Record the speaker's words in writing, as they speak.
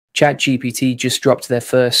ChatGPT just dropped their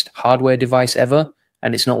first hardware device ever,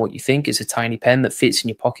 and it's not what you think. It's a tiny pen that fits in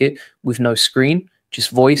your pocket with no screen,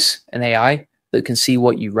 just voice and AI that can see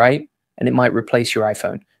what you write, and it might replace your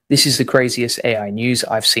iPhone. This is the craziest AI news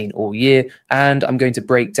I've seen all year, and I'm going to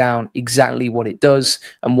break down exactly what it does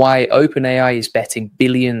and why OpenAI is betting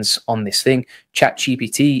billions on this thing.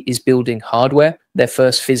 ChatGPT is building hardware, their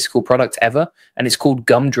first physical product ever, and it's called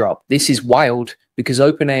Gumdrop. This is wild because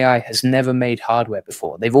OpenAI has never made hardware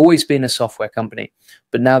before. They've always been a software company,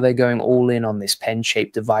 but now they're going all in on this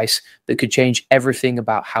pen-shaped device that could change everything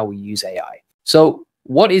about how we use AI. So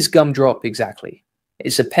what is Gumdrop exactly?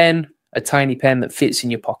 It's a pen, a tiny pen that fits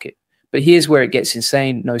in your pocket. But here's where it gets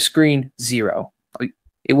insane. No screen, zero.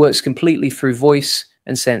 It works completely through voice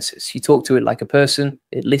and sensors. You talk to it like a person,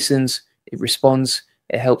 it listens, it responds,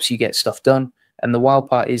 it helps you get stuff done. And the wild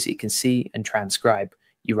part is it can see and transcribe.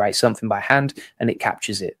 You write something by hand and it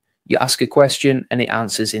captures it. You ask a question and it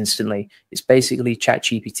answers instantly. It's basically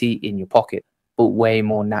ChatGPT in your pocket, but way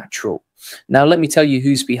more natural. Now, let me tell you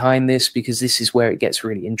who's behind this, because this is where it gets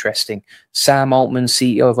really interesting. Sam Altman,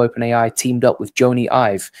 CEO of OpenAI, teamed up with Jony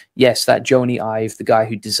Ive. Yes, that Jony Ive, the guy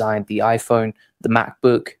who designed the iPhone, the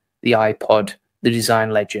MacBook, the iPod, the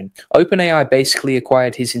design legend. OpenAI basically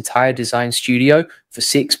acquired his entire design studio for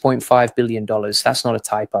 $6.5 billion. That's not a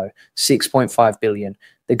typo. $6.5 billion.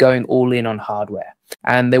 They're going all in on hardware.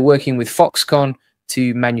 And they're working with Foxconn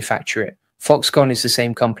to manufacture it. Foxconn is the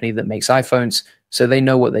same company that makes iPhones, so they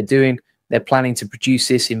know what they're doing. They're planning to produce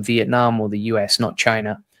this in Vietnam or the US, not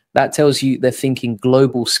China. That tells you they're thinking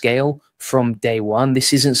global scale from day one.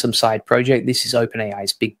 This isn't some side project. This is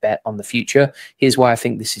OpenAI's big bet on the future. Here's why I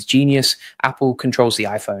think this is genius. Apple controls the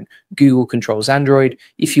iPhone. Google controls Android.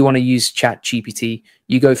 If you want to use ChatGPT,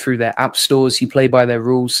 you go through their app stores, you play by their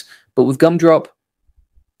rules. But with Gumdrop,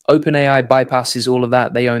 OpenAI bypasses all of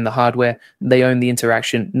that. They own the hardware. They own the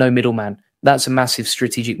interaction. No middleman. That's a massive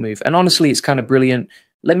strategic move. And honestly, it's kind of brilliant.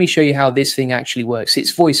 Let me show you how this thing actually works.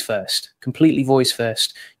 It's voice first, completely voice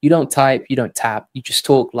first. You don't type, you don't tap, you just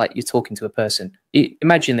talk like you're talking to a person.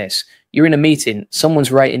 Imagine this. You're in a meeting,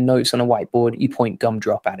 someone's writing notes on a whiteboard, you point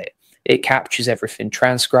Gumdrop at it. It captures everything,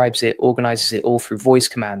 transcribes it, organizes it all through voice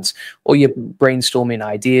commands. Or you're brainstorming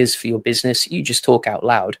ideas for your business, you just talk out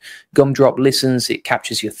loud. Gumdrop listens, it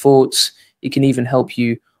captures your thoughts. It can even help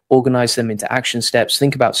you organize them into action steps.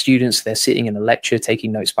 Think about students, they're sitting in a lecture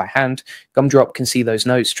taking notes by hand. Gumdrop can see those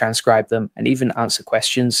notes, transcribe them, and even answer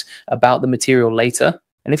questions about the material later.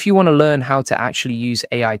 And if you want to learn how to actually use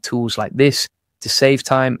AI tools like this to save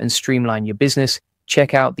time and streamline your business,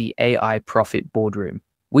 check out the AI Profit Boardroom.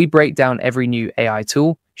 We break down every new AI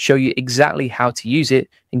tool, show you exactly how to use it,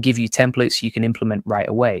 and give you templates you can implement right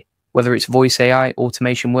away. Whether it's voice AI,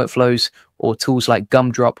 automation workflows, or tools like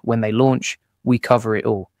Gumdrop when they launch, we cover it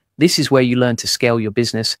all. This is where you learn to scale your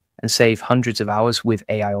business and save hundreds of hours with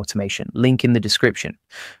AI automation. Link in the description.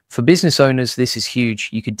 For business owners, this is huge.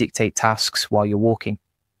 You could dictate tasks while you're walking,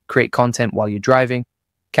 create content while you're driving,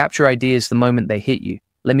 capture ideas the moment they hit you.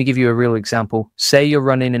 Let me give you a real example. Say you're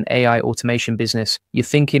running an AI automation business. You're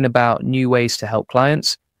thinking about new ways to help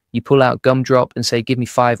clients. You pull out Gumdrop and say, give me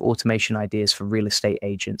 5 automation ideas for real estate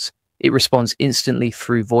agents. It responds instantly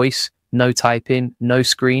through voice, no typing, no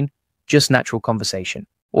screen, just natural conversation.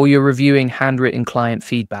 Or you're reviewing handwritten client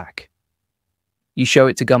feedback. You show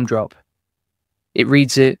it to Gumdrop. It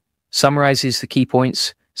reads it, summarizes the key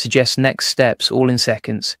points, suggests next steps all in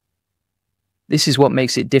seconds. This is what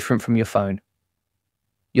makes it different from your phone.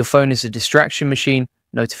 Your phone is a distraction machine,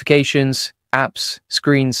 notifications, apps,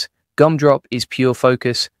 screens. Gumdrop is pure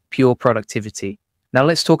focus, pure productivity. Now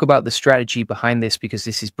let's talk about the strategy behind this, because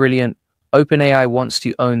this is brilliant. OpenAI wants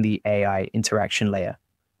to own the AI interaction layer.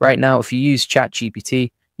 Right now, if you use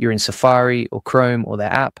ChatGPT, you're in Safari or Chrome or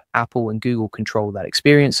their app. Apple and Google control that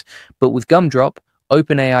experience. But with Gumdrop,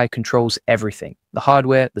 OpenAI controls everything. The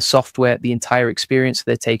hardware, the software, the entire experience.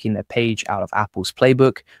 They're taking their page out of Apple's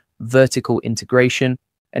playbook, vertical integration.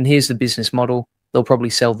 And here's the business model. They'll probably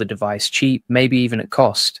sell the device cheap, maybe even at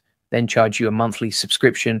cost, then charge you a monthly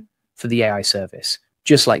subscription for the AI service.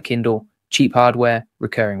 Just like Kindle, cheap hardware,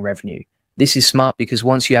 recurring revenue. This is smart because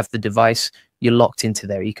once you have the device, you're locked into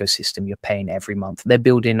their ecosystem. You're paying every month. They're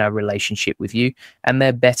building a relationship with you, and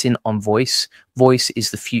they're betting on voice. Voice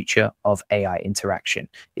is the future of AI interaction.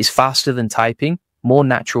 It's faster than typing, more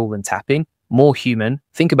natural than tapping, more human.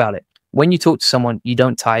 Think about it. When you talk to someone, you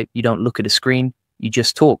don't type, you don't look at a screen, you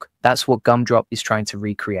just talk. That's what Gumdrop is trying to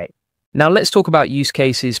recreate. Now let's talk about use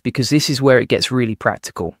cases, because this is where it gets really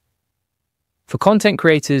practical. For content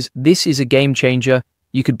creators, this is a game changer.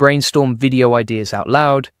 You could brainstorm video ideas out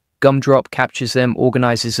loud. Gumdrop captures them,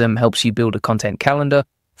 organizes them, helps you build a content calendar.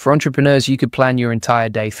 For entrepreneurs, you could plan your entire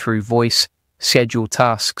day through voice, schedule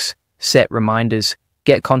tasks, set reminders,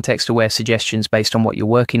 get context-aware suggestions based on what you're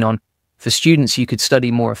working on. For students, you could study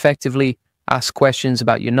more effectively, ask questions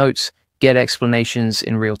about your notes, get explanations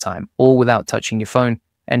in real time, all without touching your phone.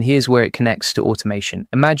 And here's where it connects to automation.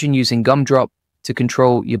 Imagine using Gumdrop to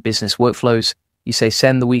control your business workflows. You say,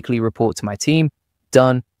 send the weekly report to my team.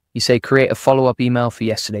 Done. You say, create a follow-up email for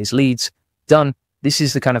yesterday's leads. Done. This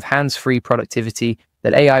is the kind of hands-free productivity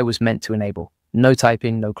that AI was meant to enable. No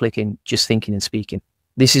typing, no clicking, just thinking and speaking.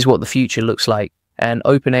 This is what the future looks like. And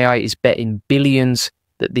OpenAI is betting billions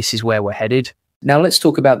that this is where we're headed. Now let's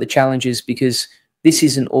talk about the challenges, because this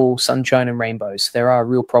isn't all sunshine and rainbows. There are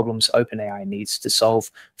real problems OpenAI needs to solve.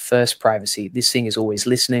 First, privacy. This thing is always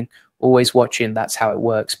listening, always watching. That's how it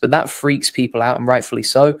works. But that freaks people out, and rightfully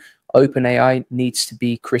so. OpenAI needs to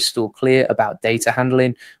be crystal clear about data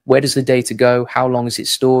handling. Where does the data go? How long is it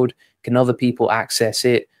stored? Can other people access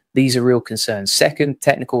it? These are real concerns. Second,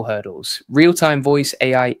 technical hurdles. Real-time voice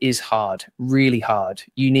AI is hard, really hard.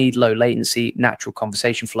 You need low latency, natural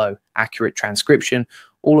conversation flow, accurate transcription.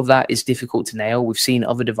 All of that is difficult to nail. We've seen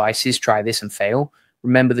other devices try this and fail.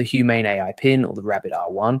 Remember the Humane AI Pin or the Rabbit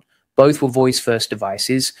R1? Both were voice-first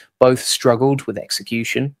devices. Both struggled with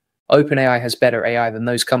execution. OpenAI has better AI than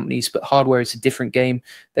those companies, but hardware is a different game.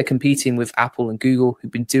 They're competing with Apple and Google, who've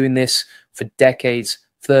been doing this for decades.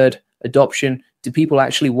 Third, adoption. Do people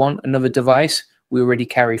actually want another device? We already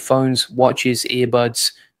carry phones, watches,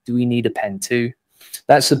 earbuds. Do we need a pen too?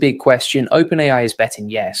 That's the big question. OpenAI is betting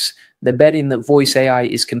yes. They're betting that voice AI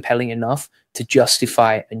is compelling enough to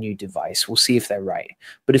justify a new device. We'll see if they're right.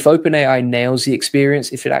 But if OpenAI nails the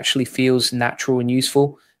experience, if it actually feels natural and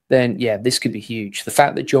useful, then yeah, this could be huge. The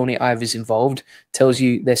fact that Jony Ive is involved tells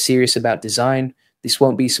you they're serious about design. This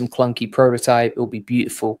won't be some clunky prototype. It'll be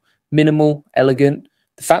beautiful, minimal, elegant.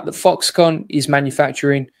 The fact that Foxconn is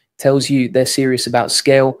manufacturing tells you they're serious about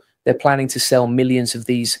scale. They're planning to sell millions of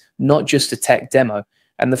these, not just a tech demo.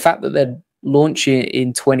 And the fact that they're launching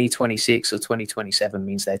in 2026 or 2027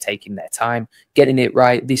 means they're taking their time, getting it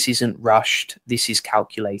right. This isn't rushed. This is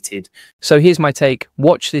calculated. So here's my take.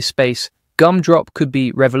 Watch this space. Gumdrop could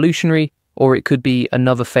be revolutionary, or it could be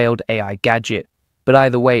another failed AI gadget. But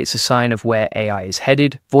either way, it's a sign of where AI is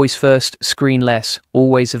headed. Voice first, screen less,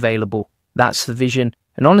 always available. That's the vision.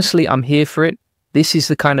 And honestly, I'm here for it. This is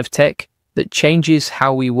the kind of tech that changes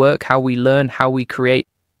how we work, how we learn, how we create.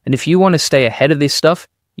 And if you want to stay ahead of this stuff,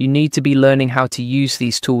 you need to be learning how to use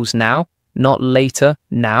these tools now, not later,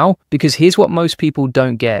 now. Because here's what most people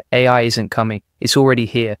don't get. AI isn't coming. It's already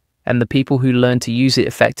here. And the people who learn to use it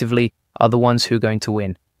effectively are the ones who are going to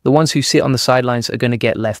win. The ones who sit on the sidelines are going to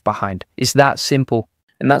get left behind. It's that simple.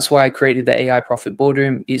 And that's why I created the AI Profit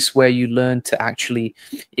Boardroom. It's where you learn to actually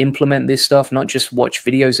implement this stuff, not just watch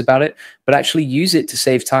videos about it, but actually use it to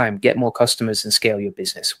save time, get more customers, and scale your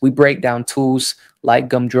business. We break down tools like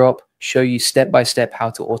Gumdrop, show you step-by-step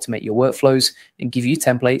how to automate your workflows, and give you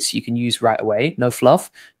templates you can use right away. No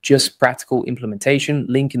fluff, just practical implementation.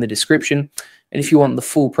 Link in the description. And if you want the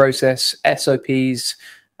full process, SOPs,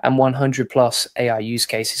 and 100 plus AI use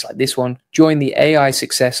cases like this one, join the AI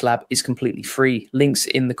Success Lab. Is completely free. Links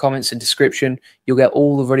in the comments and description. You'll get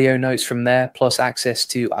all the video notes from there, plus access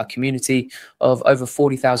to our community of over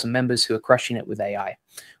 40,000 members who are crushing it with AI.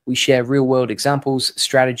 We share real world examples,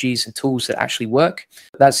 strategies, and tools that actually work.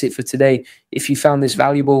 That's it for today. If you found this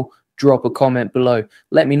valuable, drop a comment below.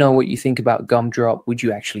 Let me know what you think about Gumdrop. Would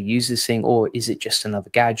you actually use this thing, or is it just another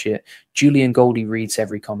gadget? Julian Goldie reads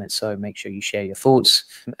every comment, so make sure you share your thoughts,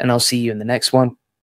 and I'll see you in the next one.